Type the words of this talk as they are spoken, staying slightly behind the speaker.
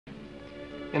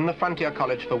In the Frontier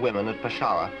College for Women at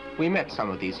Peshawar, we met some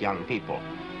of these young people.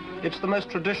 It's the most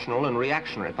traditional and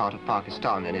reactionary part of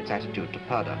Pakistan in its attitude to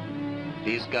purdah.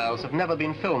 These girls have never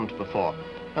been filmed before,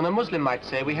 and a Muslim might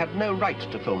say we had no right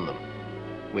to film them.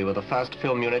 We were the first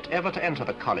film unit ever to enter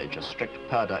the college, a strict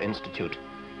purdah institute.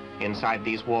 Inside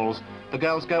these walls, the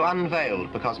girls go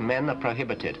unveiled because men are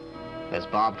prohibited. There's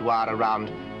barbed wire around,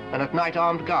 and at night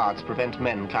armed guards prevent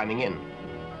men climbing in.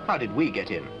 How did we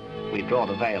get in? We draw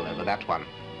the veil over that one.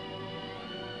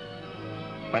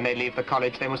 When they leave the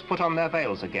college, they must put on their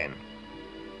veils again.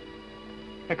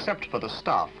 Except for the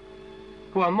staff,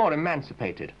 who are more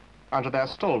emancipated under their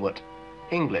stalwart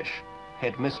English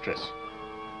headmistress.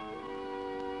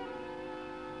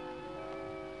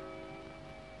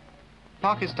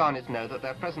 Pakistanis know that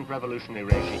their present revolutionary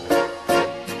regime